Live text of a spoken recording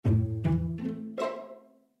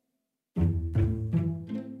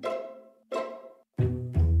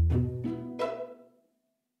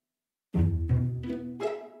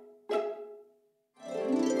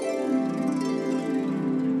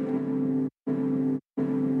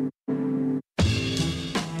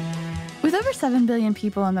With over 7 billion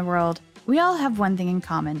people in the world, we all have one thing in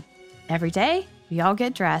common. Every day, we all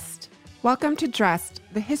get dressed. Welcome to Dressed,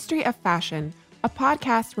 the History of Fashion, a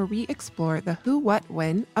podcast where we explore the who, what,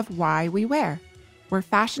 when of why we wear. We're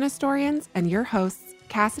fashion historians and your hosts,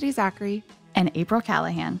 Cassidy Zachary and April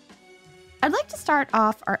Callahan. I'd like to start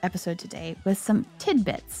off our episode today with some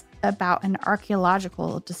tidbits about an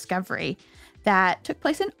archaeological discovery that took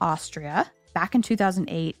place in Austria back in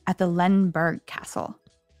 2008 at the Lemberg Castle.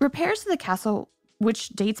 Repairs to the castle, which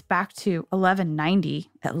dates back to 1190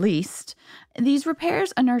 at least, these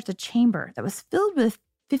repairs unearthed a chamber that was filled with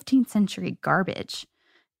 15th century garbage.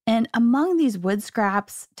 And among these wood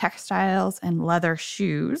scraps, textiles, and leather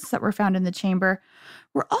shoes that were found in the chamber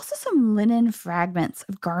were also some linen fragments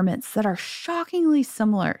of garments that are shockingly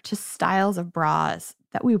similar to styles of bras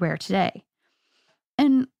that we wear today.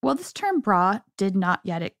 And while this term bra did not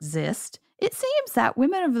yet exist, it seems that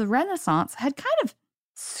women of the Renaissance had kind of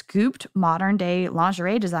scooped modern-day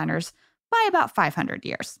lingerie designers by about 500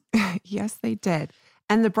 years. Yes, they did.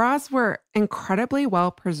 And the bras were incredibly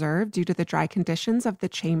well preserved due to the dry conditions of the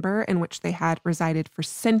chamber in which they had resided for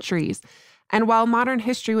centuries. And while modern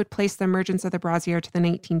history would place the emergence of the brassiere to the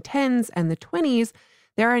 1910s and the 20s,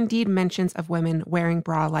 there are indeed mentions of women wearing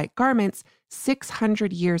bra-like garments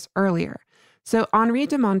 600 years earlier. So Henri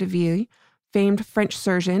de Mondeville, famed French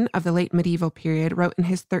surgeon of the late medieval period, wrote in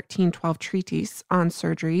his 1312 treatise on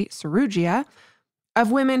surgery, Chirurgia,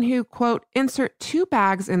 of women who, quote, insert 2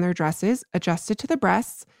 bags in their dresses, adjusted to the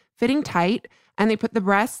breasts, fitting tight, and they put the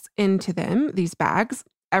breasts into them, these bags,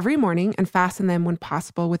 every morning and fasten them when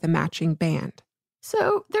possible with a matching band.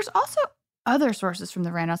 So there's also other sources from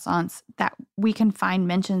the Renaissance that we can find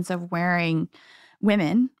mentions of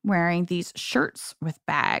women wearing these shirts with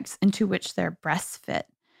bags into which their breasts fit.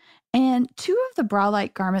 And 2 of the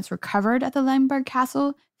bra-like garments recovered at the Lemberg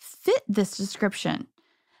Castle fit this description.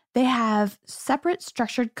 They have separate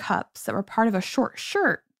structured cups that were part of a short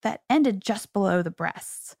shirt that ended just below the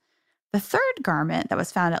breasts. The third garment that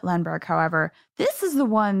was found at Lemberg, however, this is the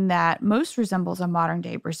one that most resembles a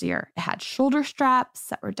modern-day brassiere. It had shoulder straps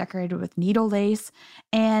that were decorated with needle lace,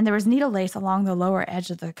 and there was needle lace along the lower edge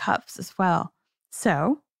of the cups as well.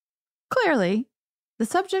 So, clearly, the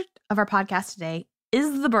subject of our podcast today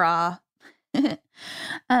is the bra. But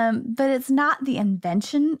it's not the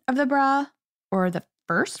invention of the bra or the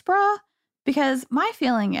first bra, because my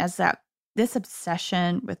feeling is that this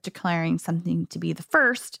obsession with declaring something to be the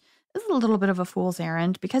first is a little bit of a fool's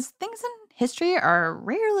errand because things in history are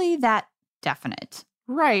rarely that definite.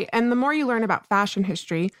 Right. And the more you learn about fashion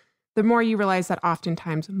history, the more you realize that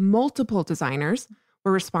oftentimes multiple designers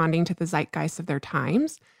were responding to the zeitgeist of their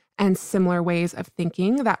times and similar ways of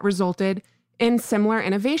thinking that resulted in similar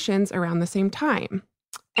innovations around the same time.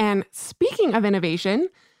 And speaking of innovation,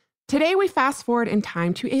 today we fast forward in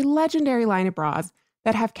time to a legendary line of bras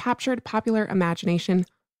that have captured popular imagination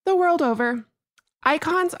the world over.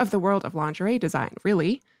 Icons of the world of lingerie design,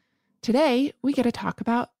 really. Today, we get to talk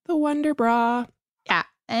about the Wonder Bra. Yeah,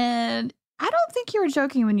 and I don't think you were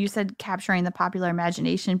joking when you said capturing the popular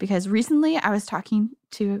imagination, because recently I was talking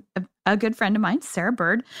to a good friend of mine, Sarah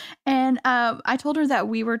Bird, and I told her that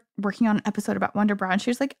we were working on an episode about Wonder Bra, and she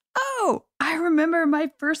was like, oh, I remember my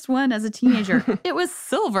first one as a teenager. It was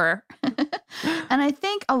silver. And I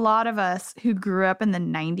think a lot of us who grew up in the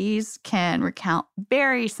 90s can recount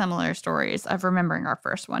very similar stories of remembering our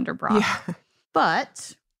first Wonder Bra. Yeah.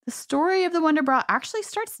 But the story of the Wonder Bra actually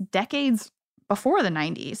starts decades before the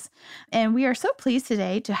 90s. And we are so pleased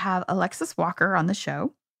today to have Alexis Walker on the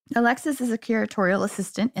show. Alexis is a curatorial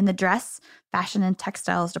assistant in the Dress, Fashion, and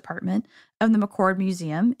Textiles department of the McCord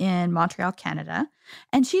Museum in Montreal, Canada.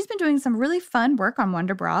 And she's been doing some really fun work on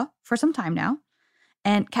Wonder Bra for some time now.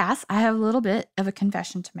 And Cass, I have a little bit of a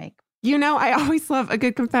confession to make. You know, I always love a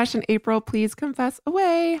good confession. April, please confess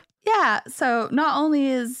away. Yeah, so not only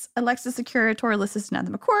is Alexis a curatorial assistant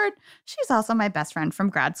at the McCord, she's also my best friend from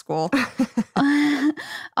grad school.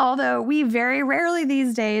 Although we very rarely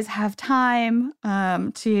these days have time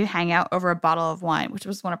to hang out over a bottle of wine, which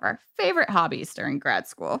was one of our favorite hobbies during grad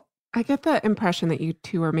school. I get the impression that you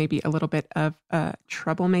two are maybe a little bit of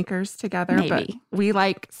troublemakers together. Maybe. But we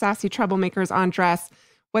like sassy troublemakers on Dress.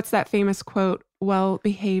 What's that famous quote?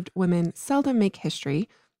 Well-behaved women seldom make history,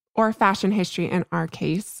 or fashion history in our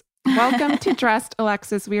case. Welcome to Dressed,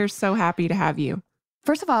 Alexis. We are so happy to have you.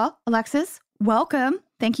 First of all, Alexis, welcome.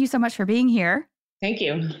 Thank you so much for being here. Thank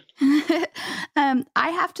you. I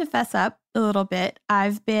have to fess up a little bit.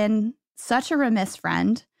 I've been such a remiss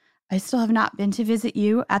friend. I still have not been to visit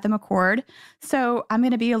you at the McCord. So I'm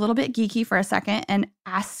going to be a little bit geeky for a second and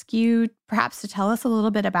ask you perhaps to tell us a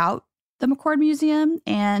little bit about the McCord Museum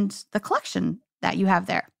and the collection that you have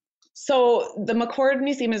there. So the McCord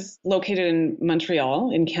Museum is located in Montreal,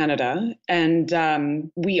 in Canada,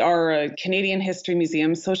 and we are a Canadian history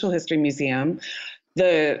museum, social history museum.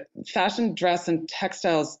 The fashion, dress, and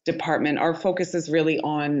textiles department, our focus is really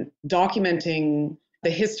on documenting the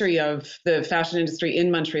history of the fashion industry in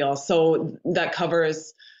Montreal. So that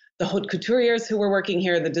covers the haute couturiers who were working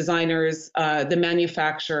here, the designers, the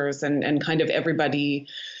manufacturers, and kind of everybody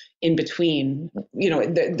in between.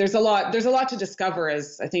 There's a lot to discover.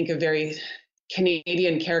 As I think a very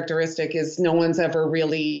Canadian characteristic is no one's ever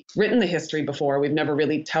really written the history before. We've never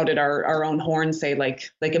really touted our own horn, say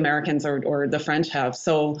like Americans or the French have.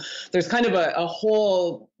 So there's kind of a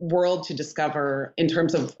whole world to discover in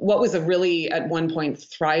terms of what was a really at one point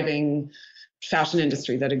thriving fashion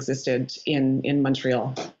industry that existed in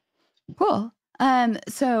Montreal. Cool.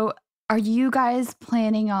 So are you guys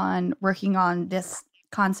planning on working on this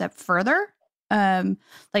concept further? I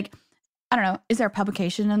don't know, is there a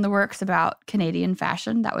publication in the works about Canadian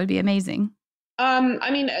fashion? That would be amazing.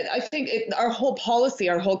 I think our whole policy,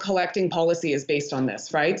 our whole collecting policy is based on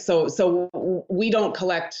this, right? So we don't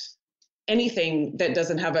collect anything that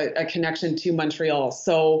doesn't have a connection to Montreal.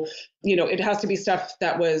 So, it has to be stuff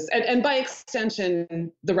that was, and by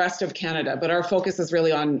extension, the rest of Canada, but our focus is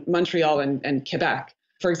really on Montreal and Quebec.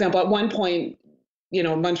 For example, at one point,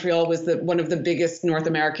 Montreal was one of the biggest North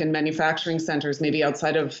American manufacturing centers, maybe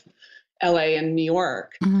outside of LA and New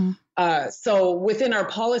York. Mm-hmm. So within our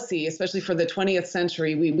policy, especially for the 20th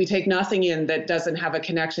century, we take nothing in that doesn't have a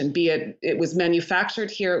connection, be it was manufactured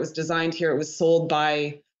here, it was designed here, it was sold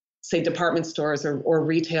by, say, department stores or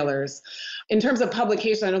retailers. In terms of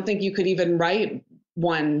publication, I don't think you could even write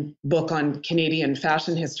one book on Canadian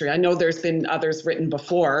fashion history. I know there's been others written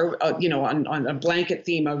before, on a blanket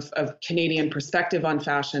theme of Canadian perspective on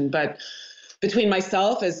fashion, but between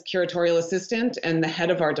myself as curatorial assistant and the head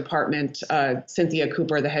of our department, Cynthia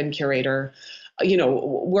Cooper, the head curator,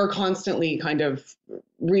 we're constantly kind of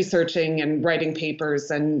researching and writing papers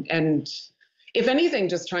and if anything,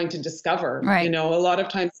 just trying to discover. Right. A lot of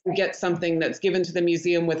times you get something that's given to the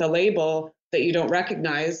museum with a label that you don't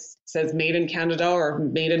recognize, says made in Canada or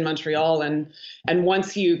made in Montreal. And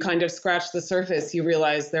once you kind of scratch the surface, you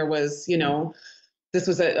realize there was, this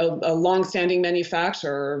was a longstanding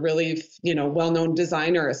manufacturer, a really, well-known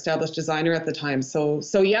designer, established designer at the time. So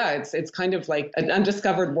yeah, it's kind of like an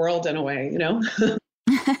undiscovered world in a way,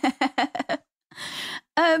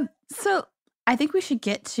 So I think we should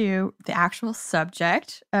get to the actual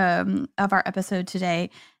subject of our episode today.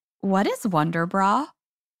 What is Wonder Bra?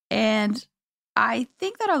 And I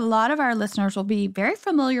think that a lot of our listeners will be very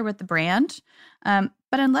familiar with the brand. But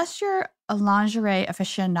unless you're a lingerie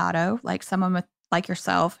aficionado, like someone like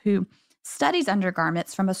yourself who studies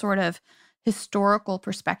undergarments from a sort of historical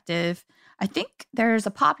perspective, I think there's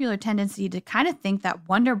a popular tendency to kind of think that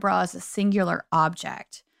Wonder Bra is a singular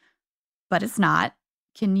object, but it's not.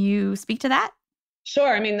 Can you speak to that?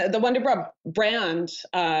 Sure. I mean, the Wonder Bra brand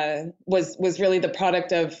was really the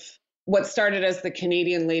product of what started as the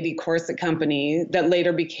Canadian Lady Corset Company that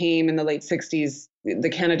later became, in the late 60s, the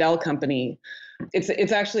Canadelle Company.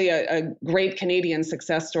 It's actually a great Canadian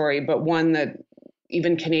success story, but one that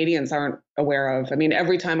even Canadians aren't aware of. I mean,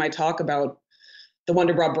 every time I talk about the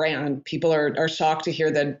Wonder Bra brand, people are shocked to hear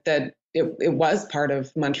that it was part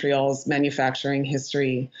of Montreal's manufacturing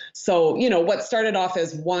history. So, what started off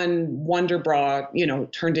as one Wonder Bra,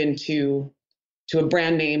 turned into a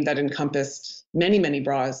brand name that encompassed many, many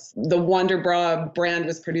bras. The Wonder Bra brand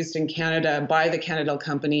was produced in Canada by the Canadelle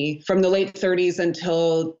Company from the late 30s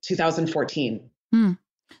until 2014.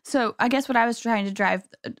 So I guess what I was trying to drive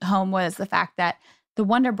home was the fact that the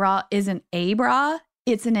Wonder Bra isn't a bra.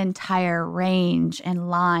 It's an entire range and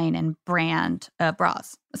line and brand of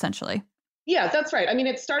bras, essentially. Yeah, that's right. I mean,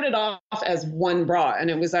 it started off as one bra, and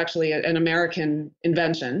it was actually an American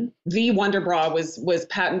invention. The Wonder Bra was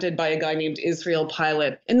patented by a guy named Israel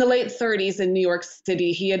Pilot in the late 30s in New York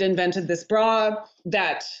City. He had invented this bra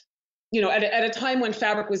that, at a time when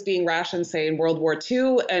fabric was being rationed, say in World War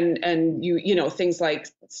II, and things like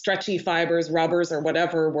stretchy fibers, rubbers, or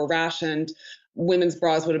whatever were rationed. Women's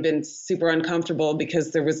bras would have been super uncomfortable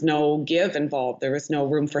because there was no give involved. There was no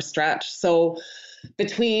room for stretch. So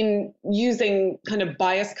between using kind of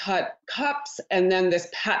bias cut cups and then this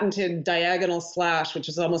patented diagonal slash, which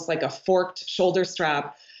is almost like a forked shoulder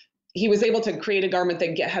strap, he was able to create a garment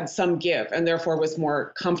that had some give and therefore was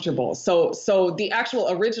more comfortable. So the actual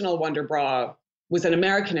original Wonder Bra was an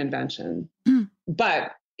American invention,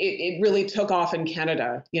 but it really took off in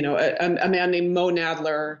Canada. A man named Mo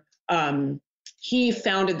Nadler He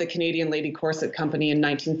founded the Canadian Lady Corset Company in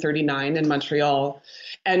 1939 in Montreal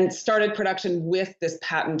and started production with this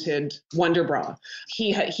patented Wonder Bra.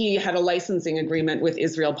 He had a licensing agreement with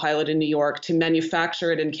Israel Pilot in New York to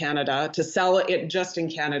manufacture it in Canada, to sell it just in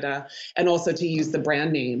Canada, and also to use the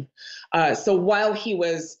brand name. So while he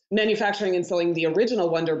was manufacturing and selling the original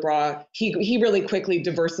Wonder Bra, he really quickly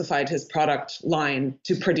diversified his product line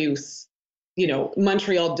to produce,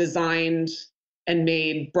 Montreal designed and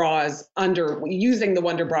made bras under using the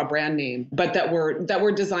Wonder Bra brand name, but that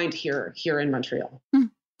were designed here in Montreal.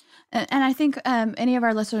 And I think any of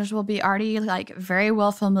our listeners will be already very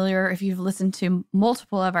well familiar if you've listened to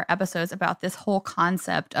multiple of our episodes about this whole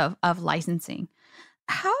concept of licensing.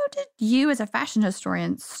 How did you, as a fashion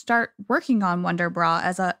historian, start working on Wonder Bra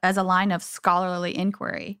as a line of scholarly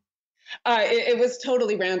inquiry? It was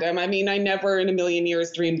totally random. I mean, I never in a million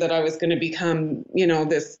years dreamed that I was going to become,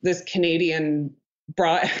 this Canadian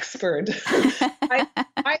bra expert.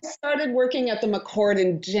 I started working at the McCord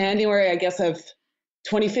in January, I guess, of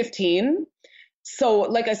 2015. So,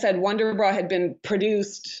 like I said, Wonder Bra had been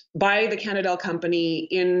produced by the Canadel Company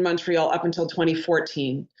in Montreal up until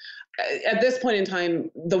 2014. At this point in time,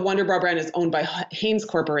 the Wonder Bra brand is owned by Hanes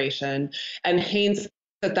Corporation, and Hanes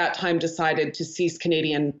at that time decided to cease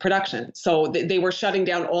Canadian production. So they were shutting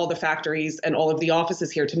down all the factories and all of the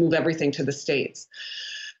offices here to move everything to the States.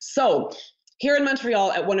 So here in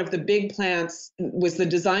Montreal, at one of the big plants was the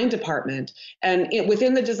design department. And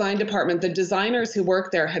within the design department, the designers who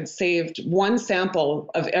worked there had saved one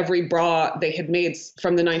sample of every bra they had made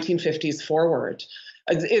from the 1950s forward.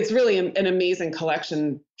 It's really an amazing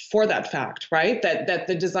collection for that fact, right? That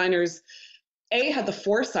the designers, had the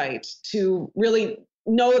foresight to really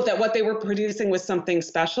know that what they were producing was something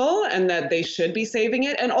special and that they should be saving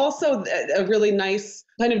it. And also a really nice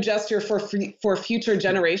kind of gesture for future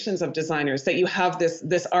generations of designers, that you have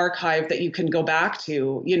this archive that you can go back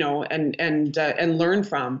to, and learn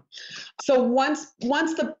from. So once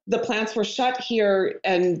the plants were shut here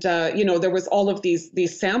and, there was all of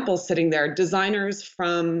these samples sitting there, designers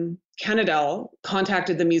from Canadel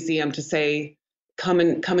contacted the museum to say, come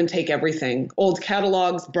and take everything, old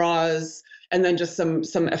catalogs, bras, and then just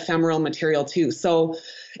some ephemeral material too. So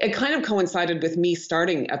it kind of coincided with me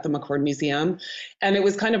starting at the McCord Museum. And it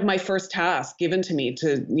was kind of my first task given to me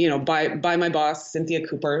to, by my boss, Cynthia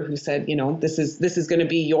Cooper, who said, this is going to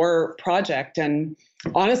be your project. And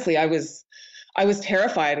honestly, I was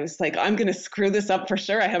terrified. I was like, I'm going to screw this up for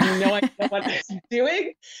sure. I have no idea what I'm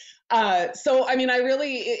doing. So, I mean,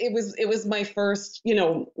 it was my first,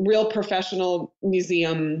 real professional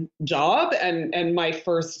museum job and my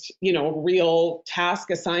first, real task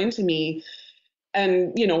assigned to me.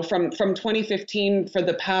 And, from 2015 for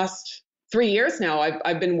the past 3 years now,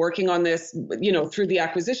 I've been working on this, through the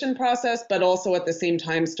acquisition process, but also at the same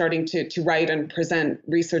time starting to write and present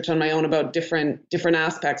research on my own about different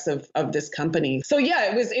aspects of this company. So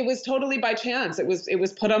yeah, it was totally by chance. It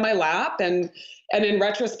was put on my lap, and in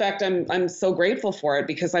retrospect, I'm so grateful for it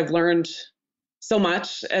because I've learned so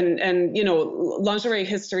much. And lingerie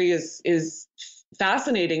history is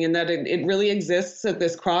fascinating in that it really exists at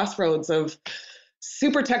this crossroads of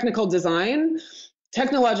super technical design,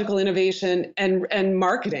 technological innovation, and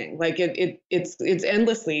marketing. Like it's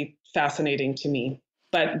endlessly fascinating to me.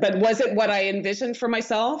 But was it what I envisioned for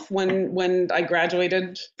myself when I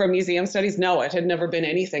graduated from museum studies? No, it had never been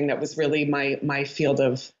anything that was really my field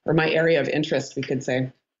of, or my area of interest, we could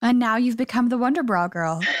say. And now you've become the Wonder Bra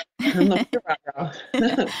girl. I'm the Wonder Bra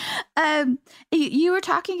girl. You were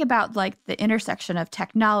talking about the intersection of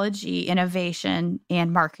technology, innovation,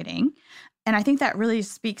 and marketing. And I think that really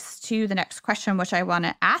speaks to the next question, which I want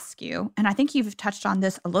to ask you. And I think you've touched on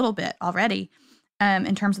this a little bit already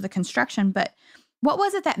in terms of the construction, but what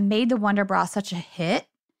was it that made the Wonder Bra such a hit?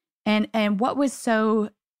 And what was so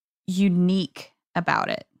unique about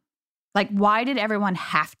it? Why did everyone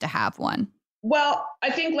have to have one? Well,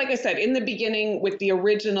 I think, like I said, in the beginning with the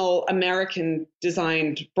original American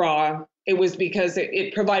designed bra, it was because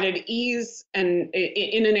it provided ease and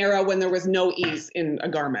in an era when there was no ease in a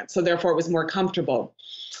garment. So therefore it was more comfortable.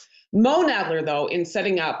 Moe Nadler, though, in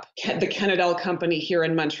setting up the Canadel Company here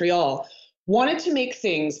in Montreal, wanted to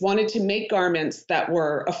make garments that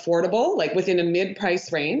were affordable, within a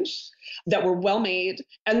mid-price range, that were well made,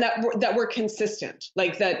 and that were consistent.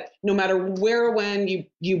 That no matter where or when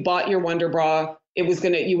you bought your Wonder Bra,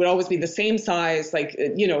 you would always be the same size,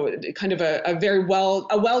 kind of a very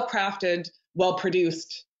well-crafted,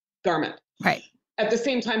 well-produced garment. Right. At the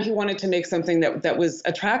same time, he wanted to make something that was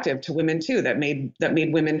attractive to women too, that made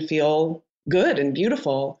women feel good and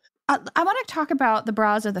beautiful. I want to talk about the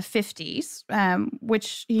bras of the 50s,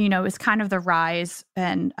 which, is kind of the rise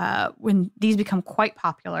and when these become quite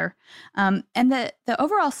popular. And the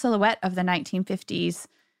overall silhouette of the 1950s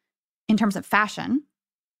in terms of fashion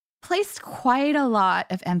placed quite a lot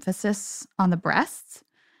of emphasis on the breasts.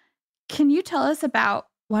 Can you tell us about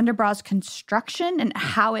Wonder Bra's construction and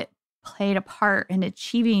how it played a part in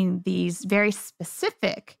achieving these very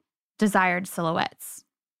specific desired silhouettes?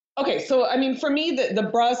 Okay, so I mean, for me, the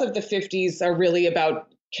bras of the 50s are really about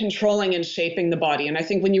controlling and shaping the body. And I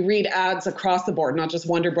think when you read ads across the board, not just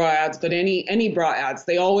Wonder Bra ads, but any bra ads,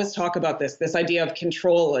 they always talk about this idea of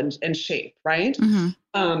control and shape, right?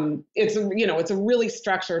 Mm-hmm. It's a really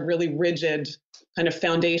structured, really rigid kind of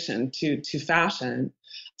foundation to fashion.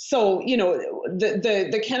 So,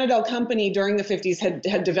 the Cannondale company during the 50s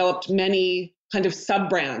had developed many kind of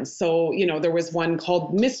sub-brands. So, there was one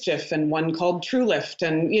called Mischief and one called True Lift.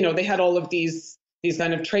 And, they had all of these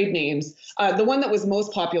kind of trade names. The one that was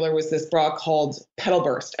most popular was this bra called Petal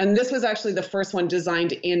Burst. And this was actually the first one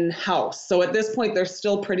designed in-house. So at this point, they're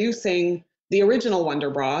still producing the original Wonder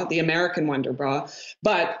Bra, the American Wonder Bra.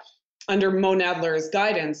 But under Mo Nadler's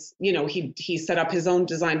guidance, he set up his own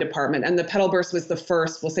design department. And the Petal Burst was the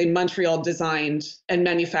first, we'll say, Montreal designed and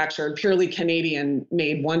manufactured, purely Canadian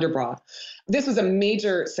made Wonder Bra. This was a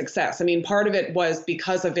major success. I mean, part of it was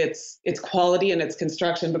because of its quality and its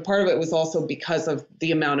construction, but part of it was also because of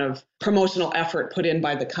the amount of promotional effort put in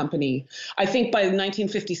by the company. I think by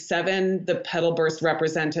 1957, the Petal Burst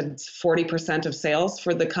represented 40% of sales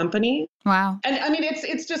for the company. Wow. And I mean,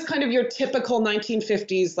 it's just kind of your typical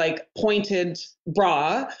 1950s, like pointed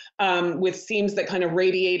bra with seams that kind of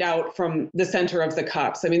radiate out from the center of the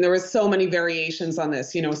cups. I mean, there was so many variations on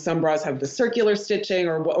this. Some bras have the circular stitching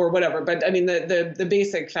or whatever. But I mean, the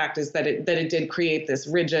basic fact is that it did create this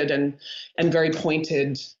rigid and very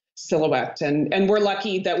pointed silhouette. And we're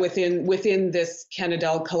lucky that within this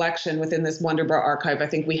Cannondale collection, within this Wonder Bra archive, I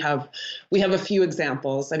think we have a few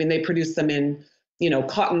examples. I mean, they produce them in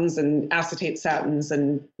cottons and acetate satins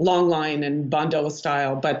and long line and bandeau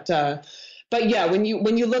style. But yeah, when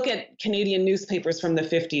you look at Canadian newspapers from the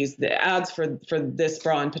 50s, the ads for this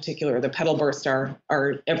bra in particular, the Petal Burst, are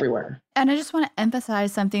everywhere. And I just want to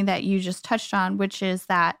emphasize something that you just touched on, which is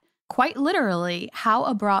that quite literally how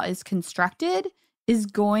a bra is constructed is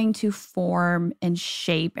going to form and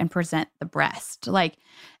shape and present the breast. Like,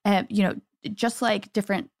 just like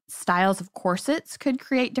different styles of corsets could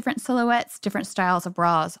create different silhouettes, different styles of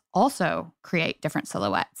bras also create different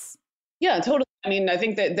silhouettes. Yeah, totally. I mean, I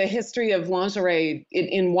think that the history of lingerie,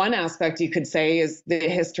 in one aspect, you could say, is the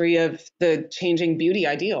history of the changing beauty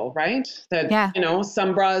ideal, right? That,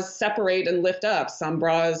 some bras separate and lift up, some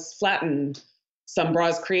bras flatten, some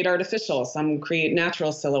bras create artificial, some create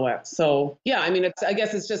natural silhouettes. So, yeah, I mean, I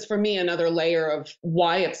guess it's just for me another layer of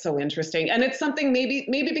why it's so interesting. And it's something maybe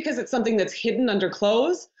because it's something that's hidden under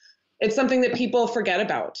clothes. It's something that people forget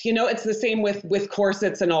about. It's the same with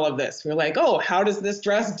corsets and all of this. We're like, oh, how does this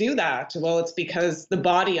dress do that? Well, it's because the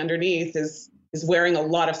body underneath is wearing a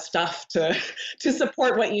lot of stuff to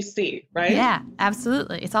support what you see, right? Yeah,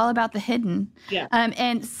 absolutely. It's all about the hidden. Yeah.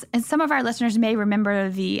 And some of our listeners may remember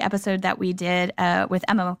the episode that we did with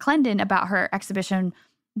Emma McClendon about her exhibition,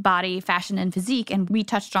 Body, Fashion, and Physique. And we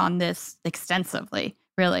touched on this extensively,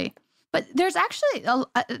 really. But there's actually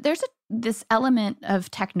this element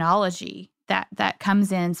of technology that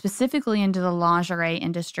comes in specifically into the lingerie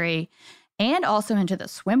industry and also into the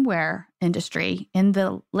swimwear industry in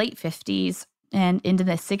the late 50s and into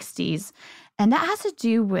the 60s. And that has to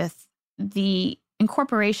do with the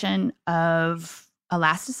incorporation of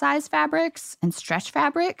elasticized fabrics and stretch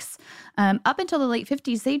fabrics. Up until the late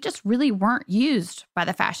 50s, they just really weren't used by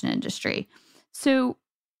the fashion industry. So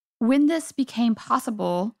when this became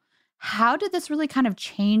possible, how did this really kind of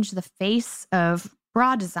change the face of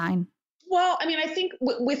bra design? Well, I mean, I think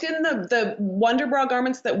within the Wonder Bra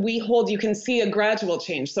garments that we hold, you can see a gradual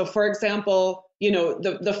change. So, for example,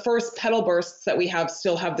 the first Petal Bursts that we have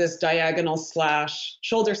still have this diagonal slash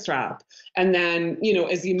shoulder strap. And then,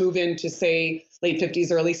 as you move into, say, late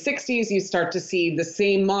 50s, early 60s, you start to see the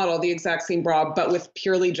same model, the exact same bra, but with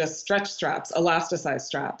purely just stretch straps, elasticized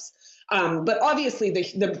straps. But obviously,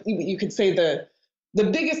 you could say the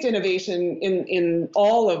biggest innovation in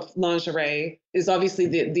all of lingerie is obviously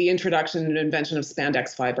the introduction and invention of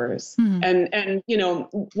spandex fibers. Mm-hmm. And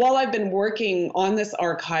while I've been working on this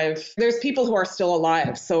archive, there's people who are still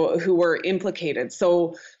alive, so who were implicated.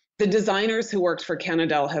 So the designers who worked for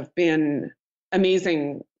Cannondale have been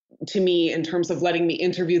amazing to me in terms of letting me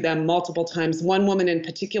interview them multiple times. One woman in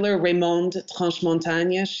particular, Raymonde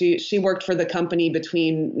Tranchemontagne, she worked for the company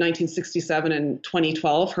between 1967 and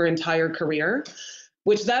 2012, her entire career.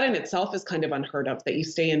 which that in itself is kind of unheard of, that you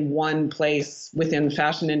stay in one place within the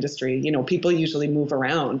fashion industry. You know, people usually move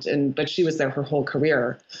around, but she was there her whole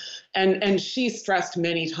career. And she stressed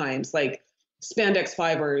many times, like, spandex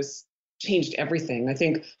fibers changed everything. I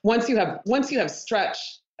think once you have stretch,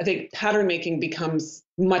 I think pattern making becomes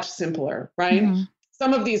much simpler, right? Mm-hmm.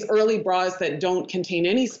 Some of these early bras that don't contain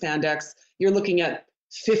any spandex, you're looking at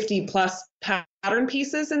 50 plus pattern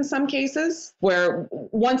pieces in some cases, where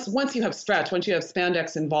once you have stretch, once you have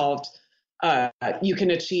spandex involved, you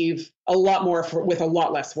can achieve a lot more with a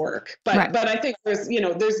lot less work. But I think there's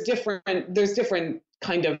different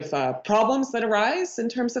kind of problems that arise in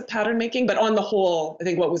terms of pattern making. But on the whole, I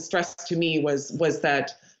think what was stressed to me was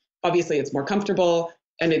that obviously it's more comfortable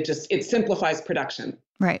and it simplifies production.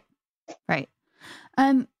 Right.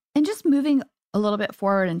 And just moving a little bit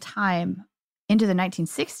forward in time into the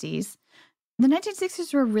 1960s, the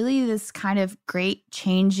 1960s were really this kind of great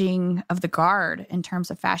changing of the guard in terms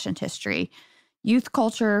of fashion history. Youth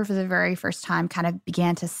culture, for the very first time, kind of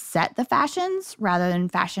began to set the fashions rather than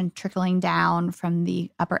fashion trickling down from the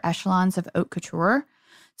upper echelons of haute couture.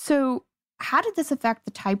 So how did this affect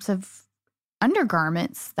the types of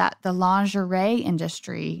undergarments that the lingerie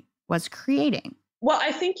industry was creating? Well,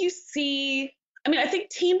 I think I think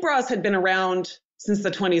teen bras had been around since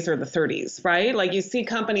the 20s or the 30s, right? Like, you see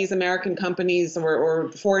companies, American companies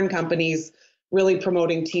or foreign companies, really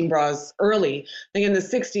promoting teen bras early. I think in the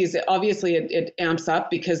 60s, obviously it amps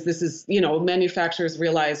up because this is, manufacturers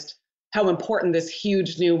realized how important this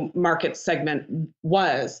huge new market segment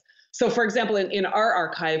was. So, for example, in our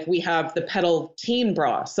archive, we have the Petal teen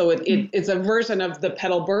bra. So it's a version of the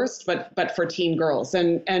Petal Burst, but for teen girls.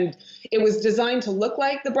 And it was designed to look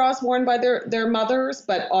like the bras worn by their mothers,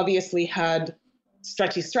 but obviously had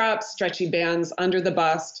stretchy straps, stretchy bands under the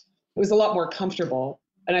bust. It was a lot more comfortable.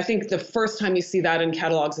 And I think the first time you see that in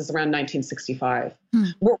catalogs is around 1965.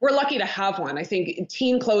 We're lucky to have one. I think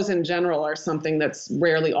teen clothes in general are something that's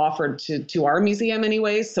rarely offered to our museum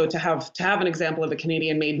anyways. So to have an example of a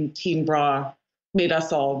Canadian-made teen bra made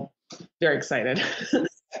us all very excited.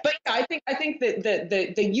 But yeah, I think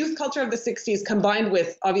that the youth culture of the 60s combined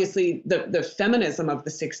with obviously the feminism of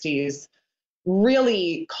the 60s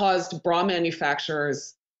really caused bra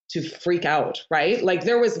manufacturers to freak out, right? Like,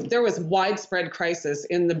 there was widespread crisis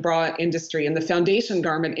in the bra industry, in the foundation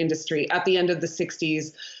garment industry at the end of the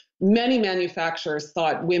 60s. Many manufacturers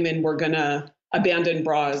thought women were going to abandon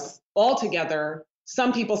bras altogether.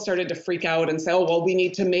 Some people started to freak out and say, oh, well, we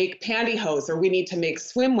need to make pantyhose or we need to make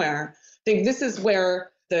swimwear. I think this is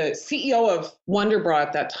where the CEO of Wonder Bra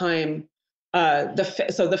at that time,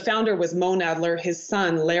 so the founder was Mo Nadler. His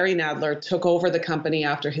son, Larry Nadler, took over the company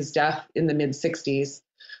after his death in the mid-60s.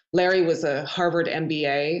 Larry was a Harvard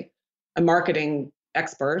MBA, a marketing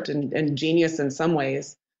expert and genius in some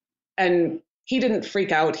ways. And he didn't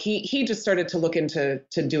freak out. He just started to look into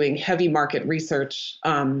doing heavy market research,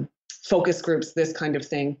 focus groups, this kind of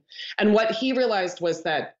thing. And what he realized was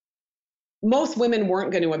that most women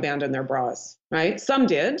weren't going to abandon their bras, right? Some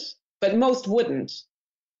did, but most wouldn't.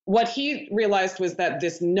 What he realized was that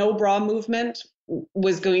this no bra movement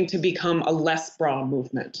was going to become a less bra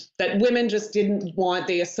movement, that women just didn't want.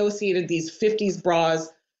 They associated these 50s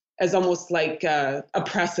bras as almost like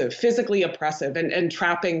oppressive, physically oppressive, and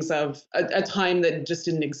trappings of a time that just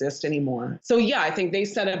didn't exist anymore. So yeah, I think they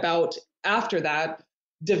set about after that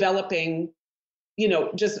developing,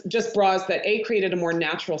 just bras that created a more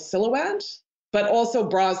natural silhouette, but also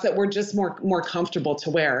bras that were just more comfortable to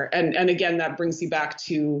wear. And again, that brings you back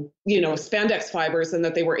to, spandex fibers, and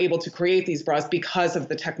that they were able to create these bras because of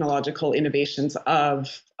the technological innovations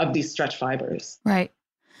of these stretch fibers. Right.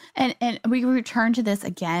 And we return to this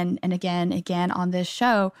again and again on this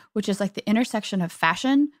show, which is like the intersection of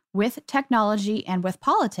fashion with technology and with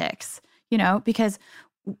politics, because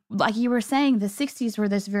like you were saying, the 60s were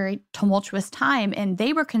this very tumultuous time, and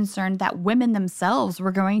they were concerned that women themselves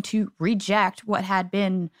were going to reject what had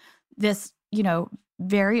been this,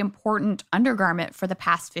 very important undergarment for the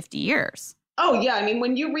past 50 years. Oh, yeah. I mean,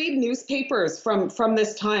 when you read newspapers from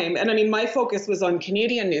this time, and I mean, my focus was on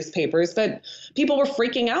Canadian newspapers, but people were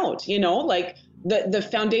freaking out, like the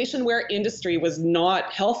foundation wear industry was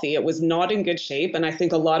not healthy. It was not in good shape. And I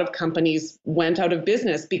think a lot of companies went out of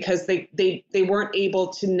business because they weren't able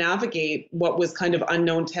to navigate what was kind of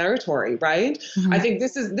unknown territory, right? Mm-hmm. I think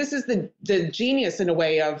this is the genius in a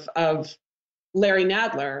way of Larry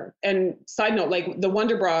Nadler. And side note, like the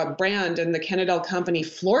Wonder Bra brand and the Kennedell company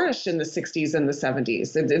flourished in the 60s and the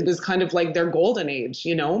 70s. It was kind of like their golden age,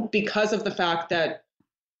 because of the fact that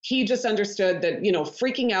he just understood that,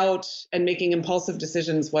 freaking out and making impulsive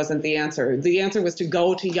decisions wasn't the answer. The answer was to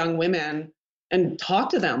go to young women and talk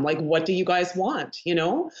to them. Like, what do you guys want? You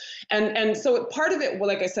know? And so part of it, well,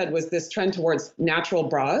 like I said, was this trend towards natural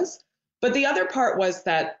bras. But the other part was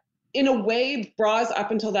that in a way, bras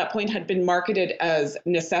up until that point had been marketed as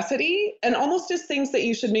necessity and almost as things that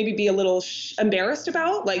you should maybe be a little embarrassed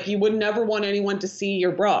about. Like, you would never want anyone to see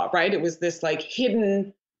your bra, right? It was this like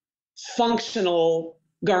hidden functional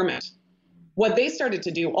garment. What they started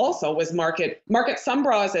to do also was market some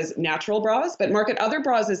bras as natural bras, but market other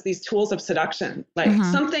bras as these tools of seduction, like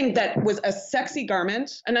something that was a sexy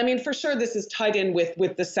garment. And I mean, for sure, this is tied in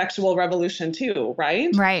with the sexual revolution too,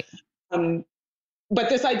 right? Right. But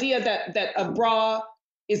this idea that a bra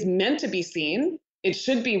is meant to be seen, it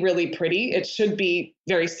should be really pretty, it should be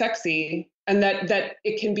very sexy, and that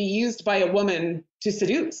it can be used by a woman to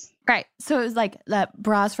seduce. Right. So it was like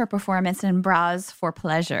bras for performance and bras for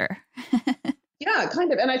pleasure. Yeah,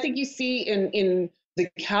 kind of. And I think you see in the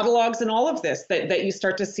catalogs and all of this that you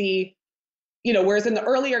start to see, you know, whereas in the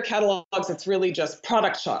earlier catalogs, it's really just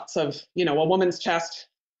product shots of, you know, a woman's chest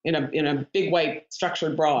in a big white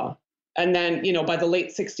structured bra. And then, you know, by the late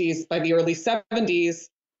 60s, by the early 70s,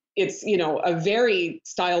 it's, you know, a very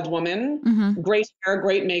styled woman, great hair,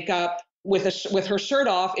 great makeup, with her shirt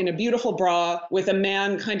off in a beautiful bra, with a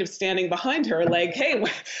man kind of standing behind her, like, hey,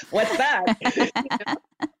 what's that?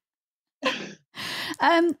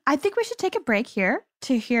 I think we should take a break here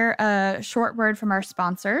to hear a short word from our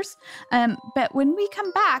sponsors. But when we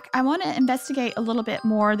come back, I want to investigate a little bit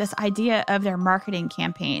more this idea of their marketing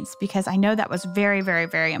campaigns, because I know that was very, very,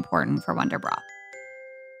 very important for Wonder Bra.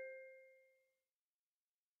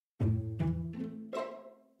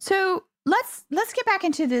 So let's get back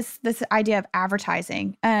into this idea of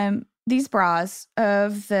advertising. These bras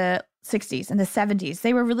of the 60s and the 70s,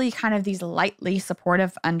 they were really kind of these lightly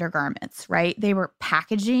supportive undergarments, right? They were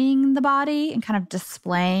packaging the body and kind of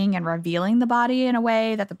displaying and revealing the body in a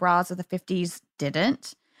way that the bras of the 50s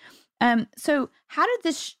didn't. So how did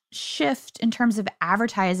this shift in terms of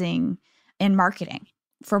advertising and marketing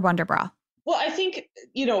for Wonder Bra? Well, I think,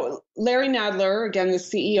 you know, Larry Nadler, again, the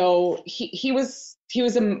CEO, he was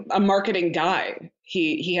a marketing guy.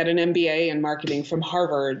 He had an MBA in marketing from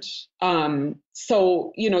Harvard.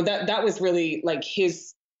 So, you know, that was really like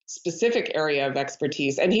his specific area of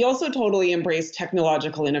expertise. And he also totally embraced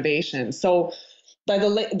technological innovation. So by the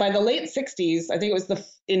late 60s, I think it was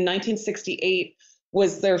in 1968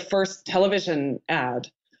 was their first television ad.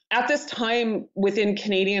 At this time, within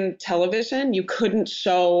Canadian television, you couldn't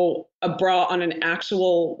show a bra on an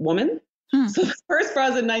actual woman. So the first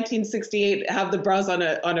bras in 1968 have the bras on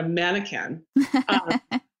a mannequin.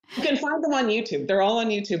 You can find them on YouTube. They're all on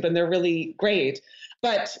YouTube and they're really great.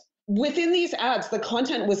 But within these ads, the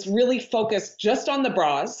content was really focused just on the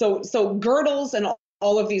bras. So girdles and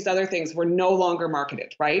all of these other things were no longer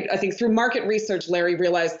marketed, right? I think through market research, Larry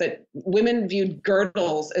realized that women viewed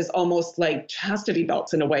girdles as almost like chastity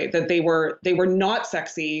belts in a way, that they were not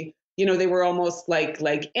sexy. You know, they were almost like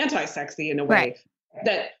anti-sexy in a way. Right.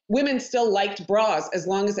 That women still liked bras as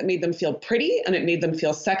long as it made them feel pretty and it made them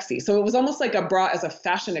feel sexy. So it was almost like a bra as a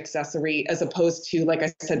fashion accessory, as opposed to, like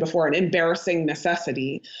I said before, an embarrassing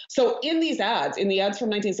necessity. So in the ads from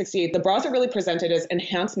 1968, the bras are really presented as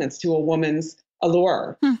enhancements to a woman's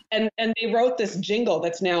allure. And they wrote this jingle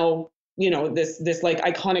that's now, you know, this like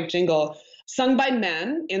iconic jingle sung by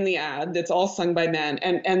men in the ad. That's all sung by men.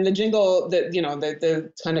 And the jingle that, you know,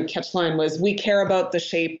 the kind of catch line was, "We care about the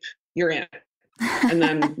shape you're in." And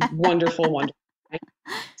then wonderful.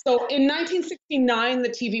 So in 1969, the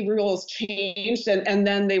TV rules changed, and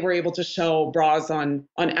then they were able to show bras on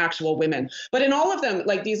actual women. But in all of them,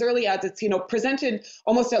 like these early ads, it's, you know, presented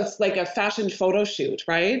almost as like a fashion photo shoot,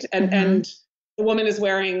 right? And the woman is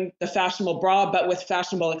wearing the fashionable bra, but with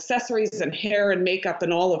fashionable accessories and hair and makeup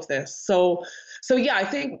and all of this. So yeah, I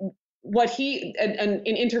think what he and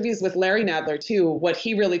in interviews with Larry Nadler too, what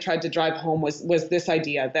he really tried to drive home was this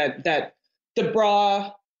idea that the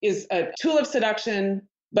bra is a tool of seduction,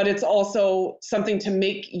 but it's also something to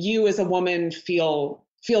make you as a woman feel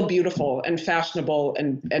beautiful and fashionable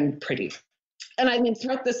and pretty. And I mean,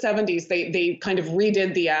 throughout the 70s, they kind of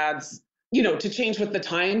redid the ads, you know, to change with the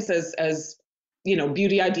times as you know,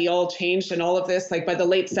 beauty ideal changed and all of this. Like by the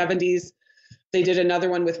late 70s, they did another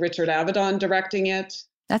one with Richard Avedon directing it.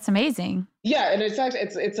 That's amazing. Yeah, and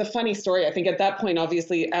it's a funny story. I think at that point,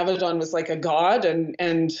 obviously, Avedon was like a god,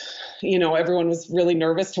 and you know, everyone was really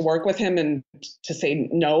nervous to work with him and to say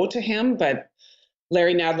no to him. But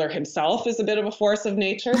Larry Nadler himself is a bit of a force of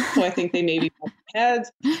nature, so I think they maybe bumped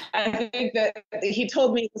heads. I think that he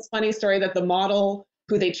told me this funny story that the model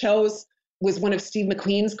who they chose was one of Steve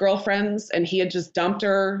McQueen's girlfriends, and he had just dumped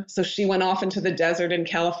her. So she went off into the desert in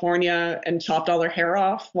California and chopped all her hair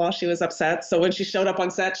off while she was upset. So when she showed up on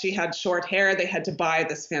set, she had short hair. They had to buy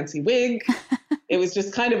this fancy wig. It was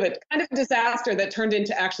just kind of a disaster that turned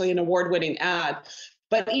into actually an award-winning ad.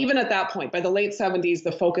 But even at that point, by the late 70s,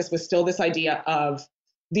 the focus was still this idea of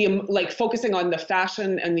focusing on the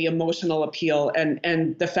fashion and the emotional appeal,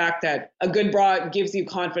 and the fact that a good bra gives you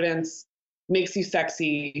confidence, makes you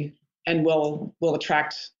sexy, and will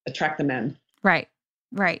attract the men. Right.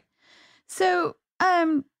 So I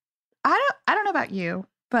don't know about you,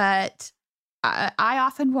 but I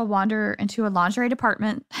often will wander into a lingerie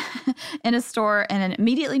department in a store and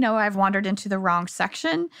immediately know I've wandered into the wrong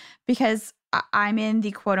section because I'm in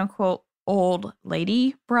the quote unquote old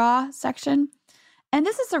lady bra section. And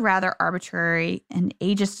this is a rather arbitrary and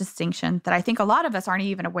ageist distinction that I think a lot of us aren't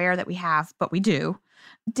even aware that we have, but we do.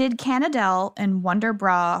 Did Cannondale and Wonder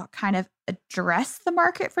Bra kind of address the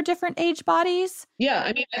market for different age bodies? Yeah,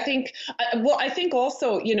 I mean, I think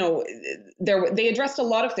also, they addressed a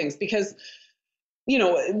lot of things because,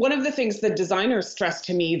 one of the things that designers stressed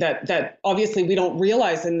to me that obviously we don't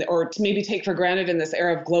realize or to maybe take for granted in this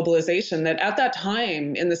era of globalization, that at that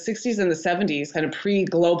time in the 60s and the 70s, kind of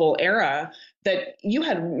pre-global era, that you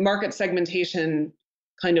had market segmentation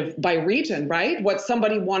kind of by region, right? What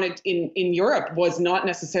somebody wanted in Europe was not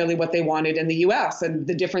necessarily what they wanted in the US, and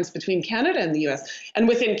the difference between Canada and the US. And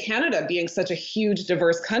within Canada being such a huge,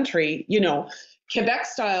 diverse country, Quebec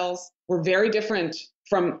styles were very different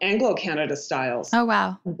from Anglo-Canada styles. Oh,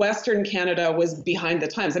 wow. Western Canada was behind the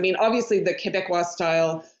times. I mean, obviously the Quebecois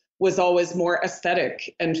style was always more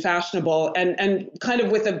aesthetic and fashionable and kind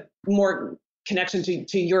of with a more connection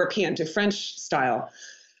to European, to French style.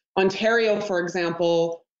 Ontario, for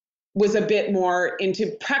example, was a bit more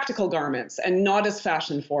into practical garments and not as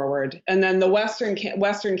fashion forward. And then the Western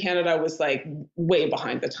Canada was like way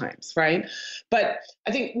behind the times, right? But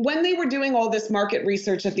I think when they were doing all this market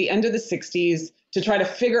research at the end of the 60s to try to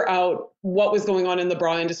figure out what was going on in the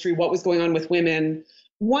bra industry, what was going on with women,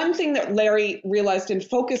 one thing that Larry realized in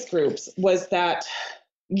focus groups was that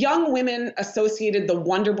young women associated the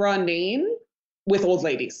Wonder Bra name with old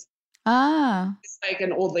ladies. Ah. It's like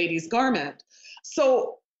an old lady's garment.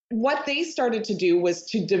 So what they started to do was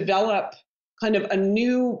to develop kind of a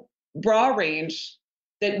new bra range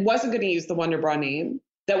that wasn't going to use the Wonder Bra name,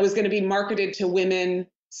 that was going to be marketed to women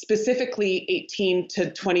specifically 18 to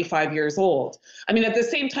 25 years old. I mean, at the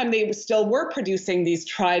same time, they still were producing these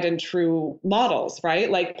tried and true models, right?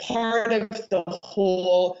 Like part of the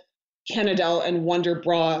whole Cannondale and Wonder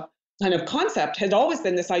Bra kind of concept had always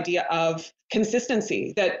been this idea of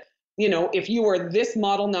consistency, that if you were this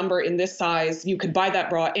model number in this size, you could buy that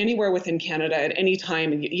bra anywhere within Canada at any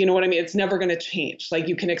time. You know what I mean? It's never going to change. Like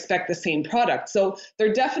you can expect the same product. So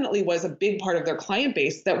there definitely was a big part of their client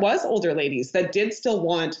base that was older ladies that did still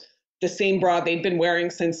want the same bra they'd been wearing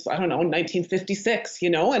since, 1956,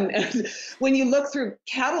 and when you look through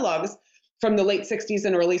catalogs from the late 60s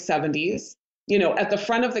and early 70s, at the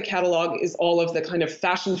front of the catalog is all of the kind of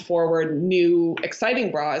fashion forward, new, exciting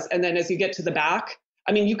bras. And then as you get to the back,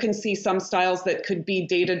 I mean, you can see some styles that could be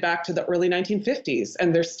dated back to the early 1950s,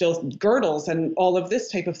 and there's still girdles and all of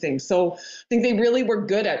this type of thing. So I think they really were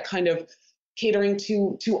good at kind of catering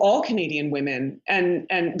to all Canadian women, and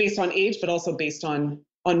based on age, but also based on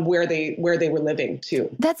where they were living too.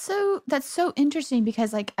 That's so interesting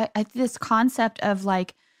because like this concept of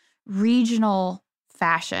like regional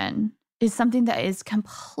fashion is something that is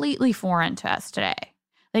completely foreign to us today.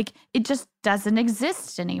 Like it just doesn't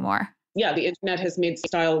exist anymore. Yeah, the internet has made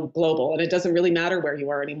style global, and it doesn't really matter where you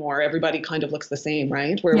are anymore. Everybody kind of looks the same,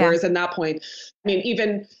 right? Whereas in that point, I mean,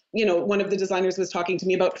 even, one of the designers was talking to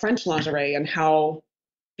me about French lingerie and how,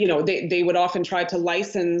 they would often try to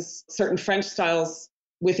license certain French styles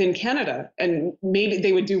within Canada, and maybe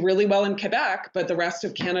they would do really well in Quebec, but the rest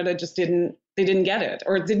of Canada just didn't get it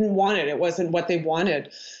or didn't want it. It wasn't what they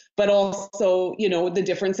wanted. But also, the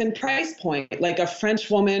difference in price point. Like a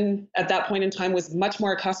French woman at that point in time was much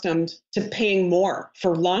more accustomed to paying more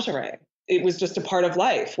for lingerie. It was just a part of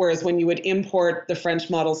life. Whereas when you would import the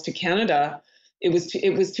French models to Canada, it was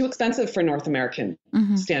too expensive for North American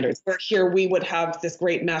standards. Where here we would have this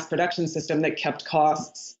great mass production system that kept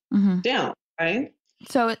costs down, right?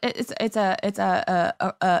 So it's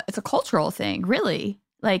a cultural thing, really.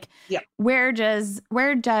 Like, where does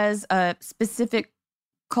a specific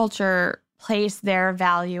culture place their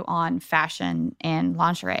value on fashion and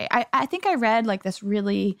lingerie? I think I read like this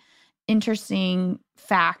really interesting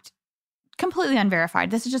fact, completely unverified.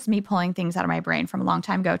 This is just me pulling things out of my brain from a long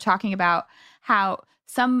time ago, talking about how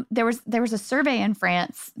there was a survey in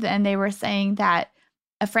France, and they were saying that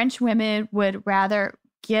French women would rather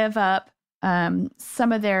give up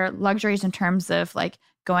some of their luxuries in terms of like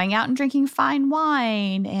going out and drinking fine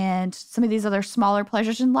wine and some of these other smaller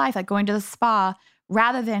pleasures in life, like going to the spa,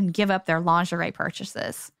 rather than give up their lingerie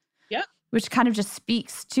purchases. Yeah. Which kind of just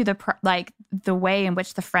speaks to the way in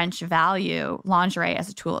which the French value lingerie as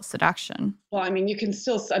a tool of seduction. Well, I mean, you can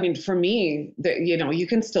still, I mean, for me, you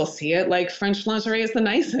can still see it. Like French lingerie is the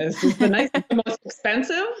nicest. It's the nicest, the most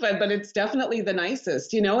expensive, but it's definitely the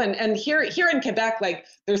nicest, and here in Quebec, like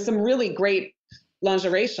there's some really great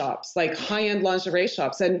lingerie shops, like high-end lingerie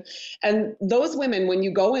shops. And those women, when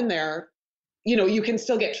you go in there, you can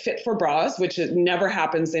still get fit for bras, which never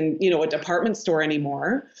happens in, a department store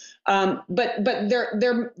anymore. But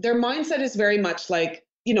their mindset is very much like,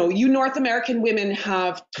 you North American women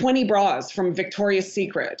have 20 bras from Victoria's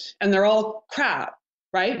Secret and they're all crap,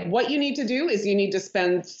 right? What you need to do is you need to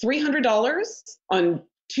spend $300 on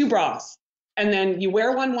 2 bras. And then you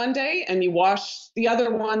wear one day and you wash the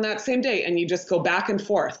other one that same day and you just go back and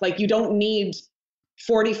forth. Like you don't need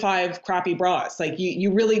 45 crappy bras. Like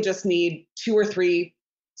you really just need 2 or 3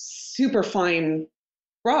 super fine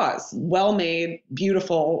bras, well made,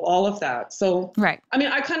 beautiful, all of that. So, right. I mean,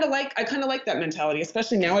 I kind of like that mentality,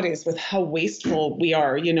 especially nowadays with how wasteful we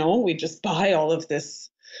are. We just buy all of this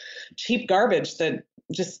cheap garbage that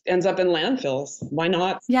just ends up in landfills. Why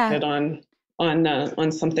not put it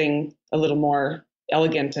on something a little more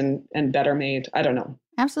elegant and better made? I don't know.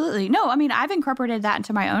 Absolutely. No, I mean, I've incorporated that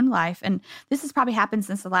into my own life. And this has probably happened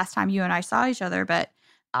since the last time you and I saw each other. But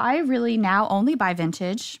I really now only buy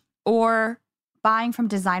vintage or buying from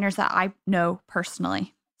designers that I know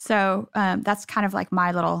personally. So that's kind of like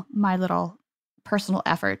my little personal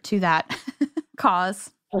effort to that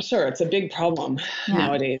cause. For sure. It's a big problem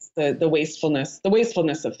nowadays, the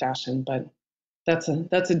wastefulness of fashion. But that's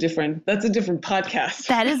a different podcast.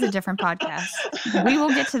 That is a different podcast. We will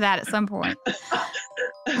get to that at some point.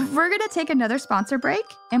 We're going to take another sponsor break.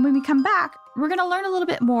 And when we come back, we're going to learn a little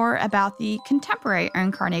bit more about the contemporary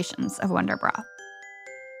incarnations of Wonder Bra.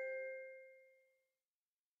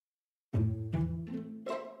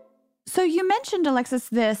 So you mentioned, Alexis,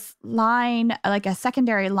 this line, like a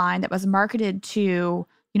secondary line that was marketed to,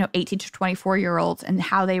 18 to 24-year-olds and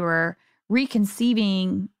how they were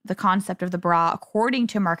reconceiving the concept of the bra according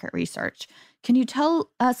to market research. Can you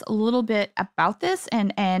tell us a little bit about this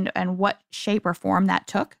and what shape or form that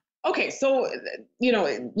took? Okay, so,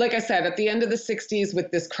 like I said, at the end of the 60s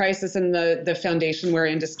with this crisis in the foundation wear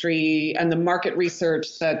industry and the market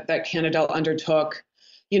research that Canada undertook,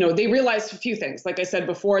 they realized a few things. Like I said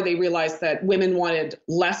before, they realized that women wanted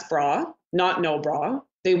less bra, not no bra.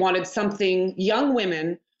 They wanted young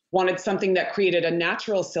women wanted something that created a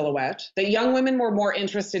natural silhouette, that young women were more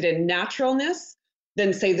interested in naturalness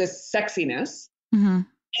than, say, this sexiness. Mm-hmm.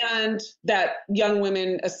 And that young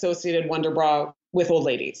women associated Wonder Bra with old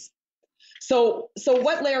ladies. So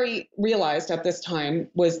what Larry realized at this time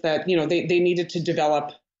was that, they needed to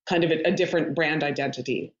develop kind of a different brand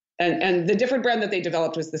identity. And the different brand that they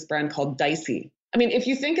developed was this brand called Dicey. I mean, if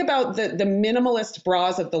you think about the minimalist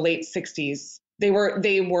bras of the late 60s, they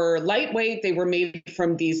were lightweight. They were made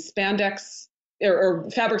from these spandex or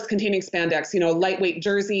fabrics containing spandex, lightweight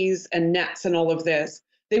jerseys and nets and all of this.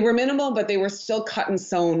 They were minimal, but they were still cut and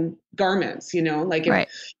sewn garments, like if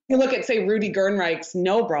you look at, say, Rudy Gernreich's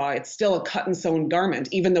No Bra, it's still a cut and sewn garment,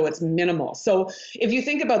 even though it's minimal. So if you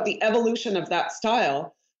think about the evolution of that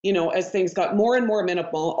style, as things got more and more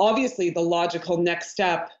minimal, obviously the logical next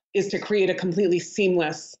step is to create a completely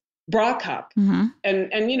seamless bra cup. Mm-hmm.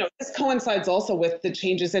 And this coincides also with the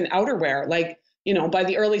changes in outerwear. Like, by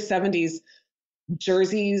the early 70s,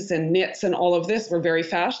 jerseys and knits and all of this were very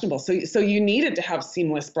fashionable. So you needed to have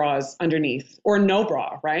seamless bras underneath or no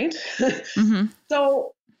bra, right? Mm-hmm.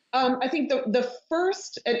 So I think the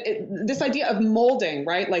first, this idea of molding,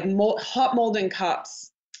 right? Like hot molding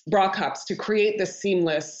cups, bra cups to create this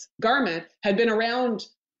seamless garment had been around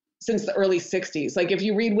since the early 60s. Like if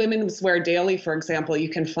you read Women's Wear Daily, for example, you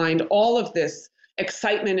can find all of this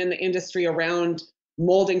excitement in the industry around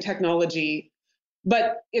molding technology.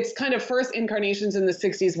 But its kind of first incarnations in the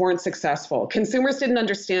 60s weren't successful. Consumers didn't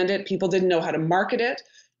understand it. People didn't know how to market it.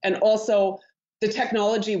 And also the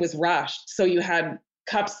technology was rushed. So you had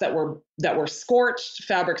cups that were scorched,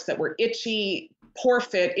 fabrics that were itchy, poor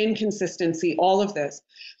fit, inconsistency, all of this.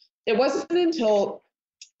 It wasn't until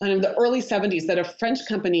the early 70s that a French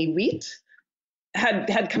company, Riet,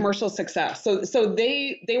 had commercial success. So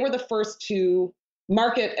they were the first to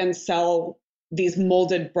market and sell these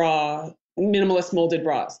minimalist molded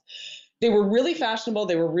bras. They were really fashionable.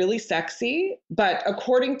 They were really sexy. But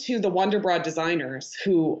according to the Wonder Bra designers,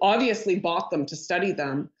 who obviously bought them to study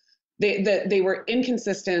them, They were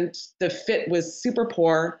inconsistent. The fit was super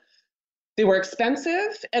poor. They were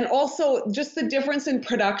expensive. And also just the difference in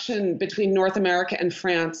production between North America and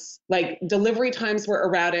France, like delivery times were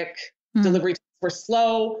erratic, delivery times were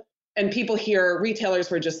slow. And people here, retailers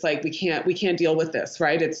were just like, we can't deal with this,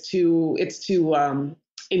 right? It's too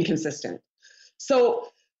inconsistent. So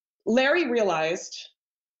Larry realized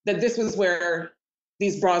that this was where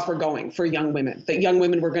these bras were going for young women, that young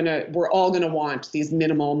women were all gonna want these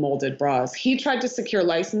minimal molded bras. He tried to secure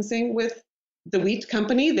licensing with the Wheat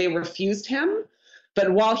Company. They refused him.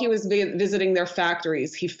 But while he was visiting their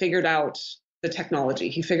factories, he figured out the technology.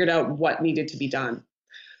 He figured out what needed to be done.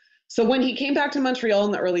 So when he came back to Montreal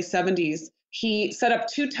in the early 70s, he set up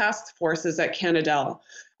 2 task forces at Canadel.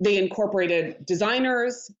 They incorporated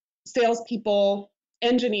designers, salespeople,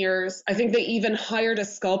 engineers. I think they even hired a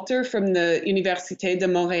sculptor from the Université de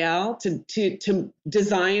Montréal to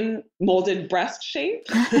design molded breast shape.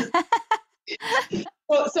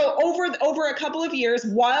 So over a couple of years,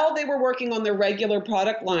 while they were working on their regular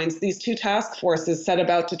product lines, these 2 task forces set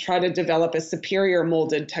about to try to develop a superior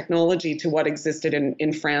molded technology to what existed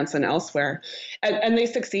in France and elsewhere. And they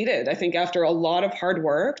succeeded. I think after a lot of hard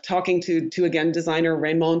work, talking to again, designer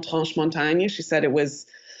Raymond Tranche-Montagne, she said it was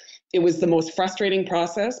the most frustrating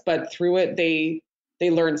process, but through it, they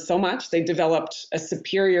learned so much. They developed a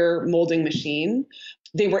superior molding machine.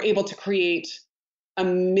 They were able to create a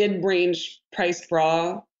mid-range priced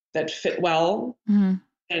bra that fit well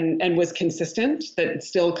and was consistent, that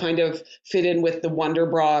still kind of fit in with the Wonder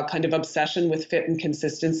Bra kind of obsession with fit and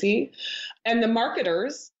consistency. And the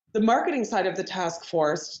marketers, the marketing side of the task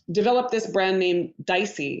force, developed this brand name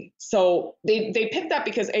Dicey. So they picked that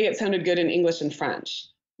because A, it sounded good in English and French.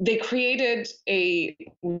 They created a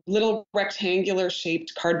little rectangular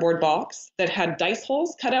shaped cardboard box that had dice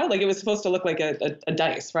holes cut out. Like it was supposed to look like a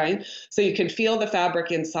dice, right? So you could feel the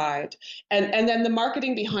fabric inside. And then the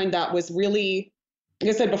marketing behind that was really,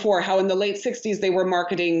 like I said before, how in the late 60s, they were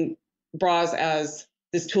marketing bras as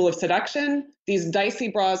this tool of seduction. These Dicey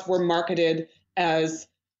bras were marketed as,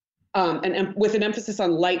 and with an emphasis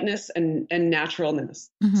on lightness and naturalness.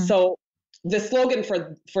 So the slogan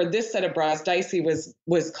for this set of bras, Dicey,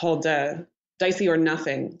 was called Dicey or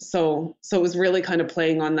Nothing. So it was really kind of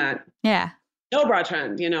playing on that no bra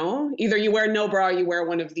trend, you know? Either you wear no bra or you wear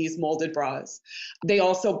one of these molded bras. They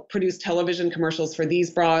also produced television commercials for these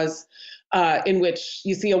bras, in which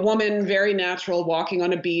you see a woman, very natural, walking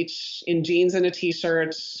on a beach in jeans and a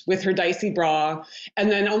t-shirt with her Dicey bra, and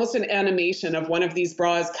then almost an animation of one of these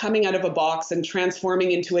bras coming out of a box and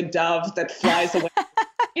transforming into a dove that flies away.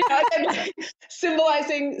 You know, and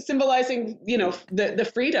symbolizing, you know, the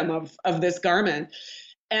freedom of this garment.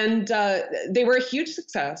 And they were a huge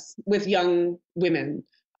success with young women.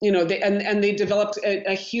 You know, they developed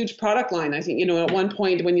a huge product line. I think, you know, at one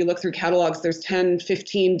point when you look through catalogs, there's 10,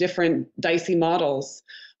 15 different Dicey models.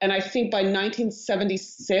 And I think by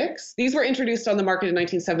 1976, these were introduced on the market in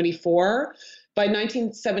 1974. By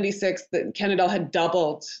 1976, the Canadel had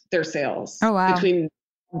doubled their sales. Oh, wow.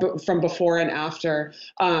 From before and after.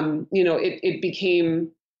 You know, it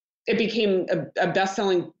became a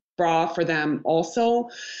best-selling bra for them also.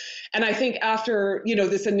 And I think after, you know,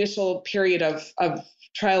 this initial period of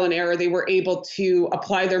trial and error, they were able to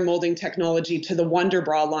apply their molding technology to the Wonder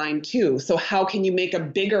Bra line too. So how can you make a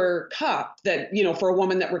bigger cup that, you know, for a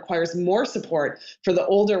woman that requires more support for the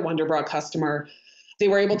older Wonder Bra customer? They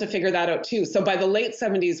were able to figure that out too. So by the late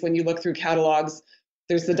 70s, when you look through catalogs,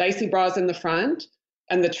 there's the Dicey bras in the front,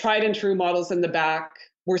 and the tried and true models in the back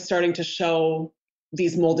were starting to show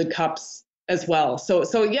these molded cups as well.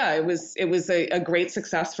 So yeah, it was a great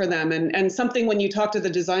success for them. And something, when you talk to the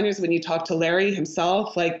designers, when you talk to Larry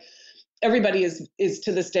himself, like everybody is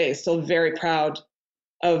to this day still very proud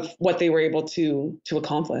of what they were able to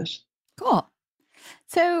accomplish. Cool.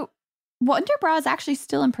 So Wonder Bra is actually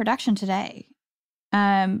still in production today.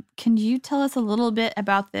 Can you tell us a little bit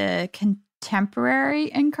about the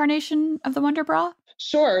contemporary incarnation of the Wonder Bra?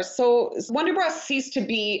 Sure. So Wonder Bra ceased to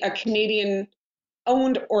be a Canadian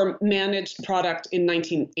owned or managed product in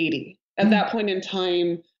 1980. At that point in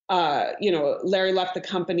time, you know, Larry left the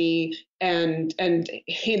company and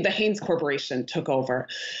the Hanes Corporation took over.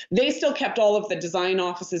 They still kept all of the design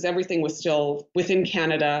offices. Everything was still within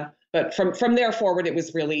Canada. But from there forward, it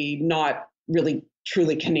was really not really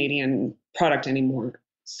truly Canadian product anymore.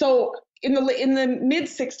 So in the mid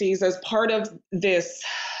 60s, as part of this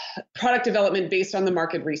product development based on the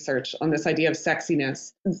market research on this idea of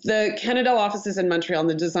sexiness, the Canadel offices in Montreal and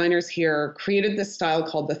the designers here created this style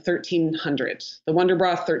called the 1300, the Wonder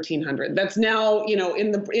Bra 1300. That's now, you know,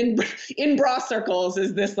 in bra circles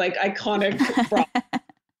is this like iconic bra.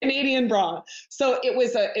 Canadian bra. So it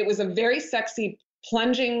was a very sexy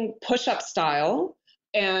plunging push-up style.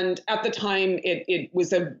 And at the time, it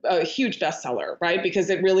was a huge bestseller, right? Because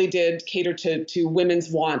it really did cater to women's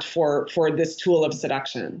want for this tool of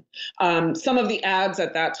seduction. Some of the ads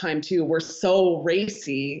at that time, too, were so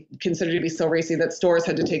racy, considered to be so racy, that stores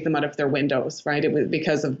had to take them out of their windows, right? It was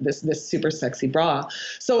because of this super sexy bra.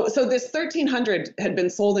 So this 1300 had been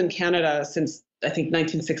sold in Canada since, I think,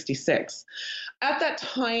 1966. At that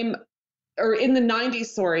time, or in the 90s,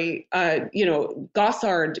 sorry,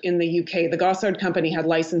 Gossard in the UK, the Gossard company had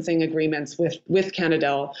licensing agreements with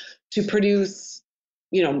Canadel to produce,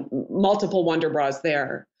 multiple Wonder Bras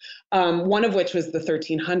there. One of which was the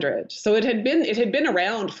 1300. So it had been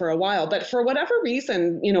around for a while, but for whatever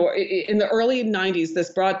reason, in the early 90s, this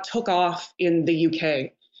bra took off in the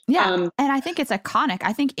UK. Yeah, and I think it's iconic.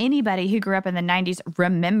 I think anybody who grew up in the 90s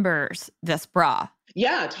remembers this bra.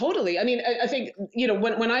 Yeah, totally. I mean, I think,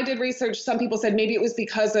 when I did research, some people said maybe it was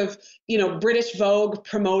because of, British Vogue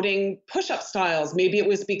promoting push-up styles. Maybe it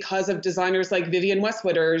was because of designers like Vivienne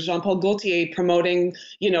Westwood or Jean-Paul Gaultier promoting,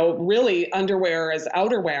 really underwear as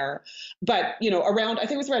outerwear. But, I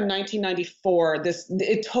think it was around 1994,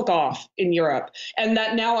 it took off in Europe. And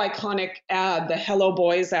that now iconic ad, the Hello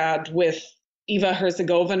Boys ad with Eva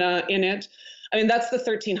Herzegovina in it, I mean, that's the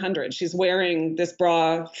 1300. She's wearing this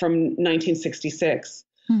bra from 1966.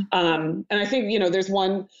 And I think, there's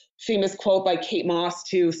one famous quote by Kate Moss,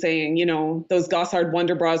 too, saying, those Gossard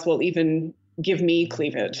Wonder Bras will even give me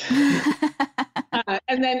cleavage.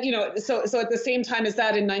 And then, so at the same time as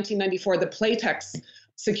that, in 1994, the Playtex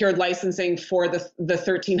secured licensing for the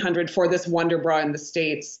 1300 for this Wonder Bra in the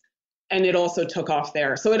States. And it also took off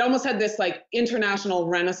there. So it almost had this like international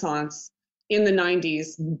renaissance in the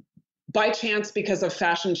 90s by chance because of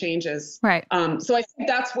fashion changes. Right. So I think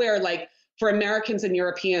that's where, like, for Americans and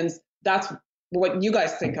Europeans, that's what you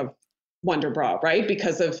guys think of Wonder Bra, right?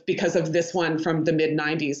 Because of this one from the mid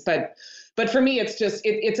 90s. But for me, it's just,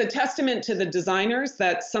 it's a testament to the designers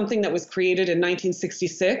that something that was created in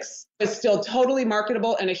 1966 is still totally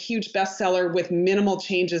marketable and a huge bestseller with minimal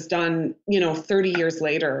changes done, 30 years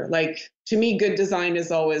later. Like, to me, good design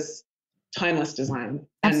is always timeless design,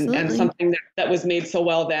 and something that was made so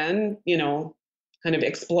well then, kind of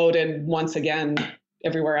exploded once again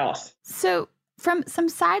everywhere else. So from some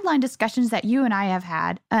sideline discussions that you and I have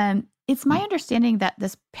had, it's my understanding that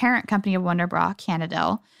this parent company of Wonder Bra,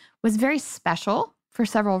 Canadel, was very special for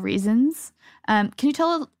several reasons. Can you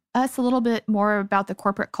tell us a little bit more about the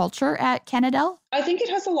corporate culture at Canadel? I think it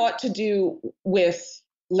has a lot to do with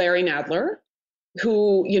Larry Nadler,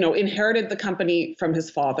 who, inherited the company from his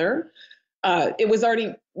father. It was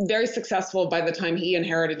already very successful by the time he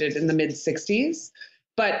inherited it in the mid 60s.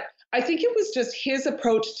 But I think it was just his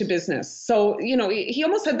approach to business. So, he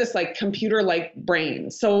almost had this like computer-like brain.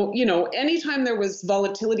 So, anytime there was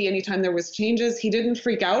volatility, anytime there was changes, he didn't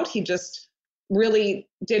freak out. He just really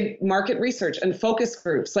did market research and focus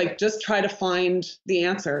groups, like just try to find the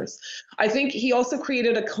answers. I think he also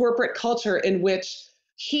created a corporate culture in which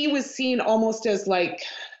he was seen almost as like,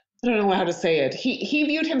 I don't know how to say it. He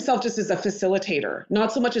viewed himself just as a facilitator,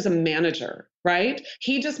 not so much as a manager, right?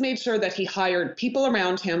 He just made sure that he hired people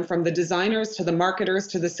around him, from the designers to the marketers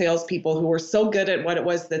to the salespeople, who were so good at what it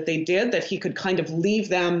was that they did that he could kind of leave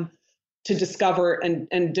them to discover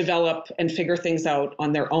and develop and figure things out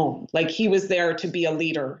on their own. Like, he was there to be a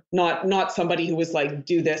leader, not somebody who was like,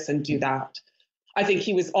 do this and do that. I think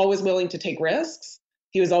he was always willing to take risks.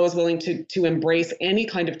 He was always willing to embrace any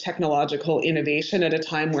kind of technological innovation at a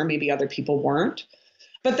time where maybe other people weren't.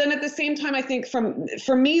 But then at the same time, I think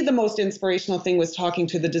for me, the most inspirational thing was talking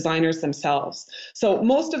to the designers themselves. So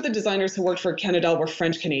most of the designers who worked for Canadel were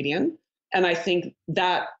French Canadian. And I think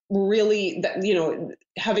that really,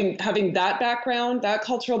 having that background, that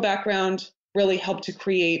cultural background, really helped to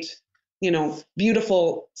create,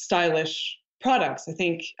 beautiful, stylish products. I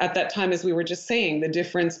think at that time, as we were just saying, the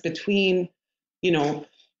difference between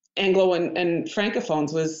Anglo and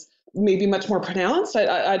Francophones was maybe much more pronounced.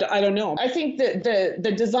 I don't know. I think that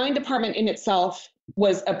the design department in itself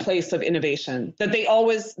was a place of innovation, that they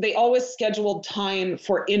always scheduled time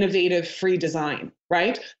for innovative free design,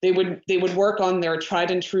 right? They would work on their tried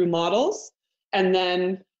and true models. And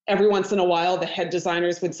then every once in a while, the head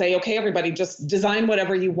designers would say, okay, everybody, just design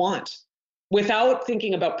whatever you want, without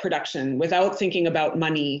thinking about production, without thinking about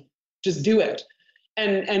money, just do it.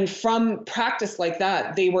 And from practice like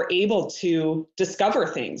that, they were able to discover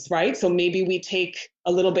things, right? So maybe we take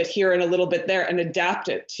a little bit here and a little bit there and adapt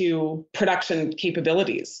it to production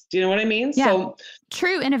capabilities. Do you know what I mean? Yeah. So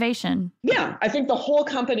true innovation. Yeah, I think the whole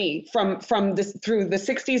company from this through the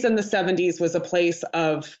 60s and the 70s was a place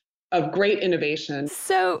of of great innovation.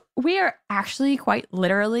 So we are actually quite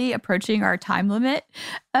literally approaching our time limit.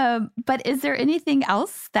 But is there anything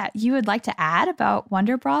else that you would like to add about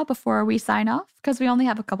Wonder Bra before we sign off? Because we only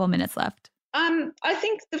have a couple minutes left. I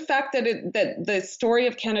think the fact that the story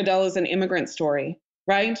of Cannondale is an immigrant story,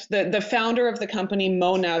 right? The founder of the company,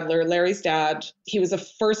 Mo Nadler, Larry's dad, he was a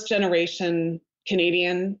first generation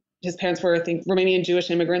Canadian. His parents were, I think, Romanian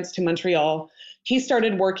Jewish immigrants to Montreal. He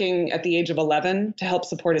started working at the age of 11 to help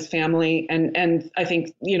support his family. And I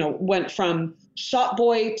think, went from shop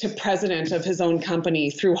boy to president of his own company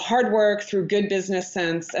through hard work, through good business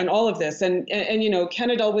sense, and all of this. And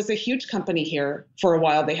Cannondale was a huge company here for a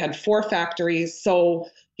while. They had 4 factories. So,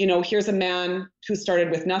 here's a man who started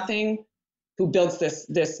with nothing, who builds this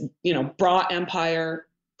bra empire,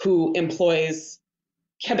 who employs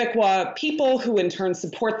Quebecois people who in turn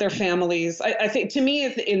support their families. I think, to me,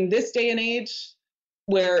 in this day and age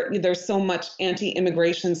where there's so much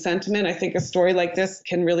anti-immigration sentiment, I think a story like this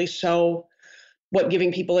can really show what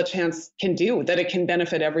giving people a chance can do, that it can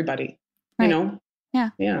benefit everybody, right.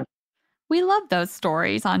 Yeah. We love those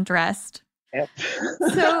stories on Dressed. Yep.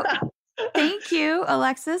 So thank you,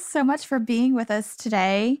 Alexis, so much for being with us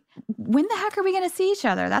today. When the heck are we going to see each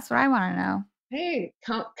other? That's what I want to know. Hey,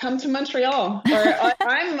 come to Montreal. Or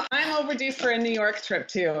I'm overdue for a New York trip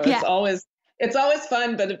too. It's always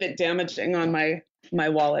fun, but a bit damaging on my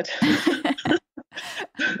wallet.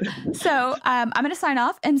 So I'm going to sign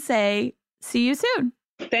off and say, see you soon.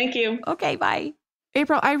 Thank you. Okay, bye.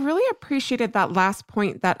 April, I really appreciated that last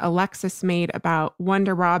point that Alexis made about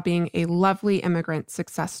Wonder Bra being a lovely immigrant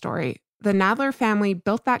success story. The Nadler family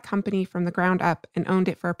built that company from the ground up and owned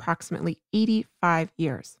it for approximately 85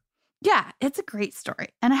 years. Yeah, it's a great story.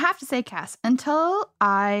 And I have to say, Cass, until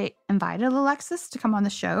I invited Alexis to come on the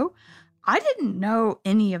show, I didn't know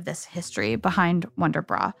any of this history behind Wonder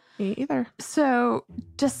Bra. Me either. So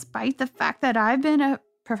despite the fact that I've been a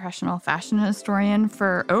professional fashion historian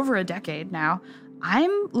for over a decade now,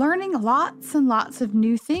 I'm learning lots and lots of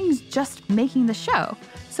new things just making the show.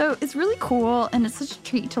 So it's really cool, and it's such a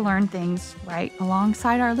treat to learn things right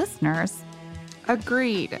alongside our listeners.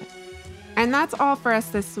 Agreed. And that's all for us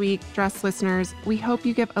this week, Dressed listeners. We hope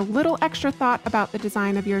you give a little extra thought about the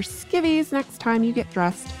design of your skivvies next time you get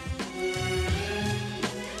dressed.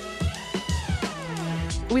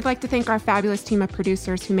 We'd like to thank our fabulous team of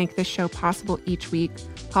producers who make this show possible each week,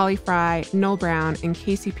 Holly Fry, Noel Brown, and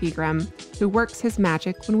Casey Pegram, who works his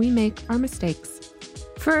magic when we make our mistakes.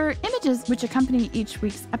 For images which accompany each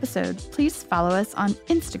week's episode, please follow us on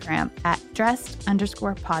Instagram at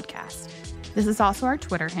dressed_podcast. This is also our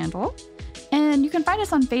Twitter handle. And you can find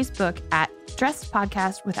us on Facebook at Dressed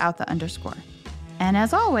Podcast without the underscore. And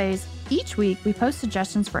as always, each week we post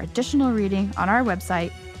suggestions for additional reading on our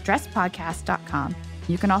website, dressedpodcast.com.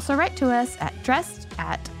 You can also write to us at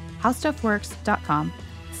dressed@howstuffworks.com.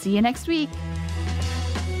 See you next week.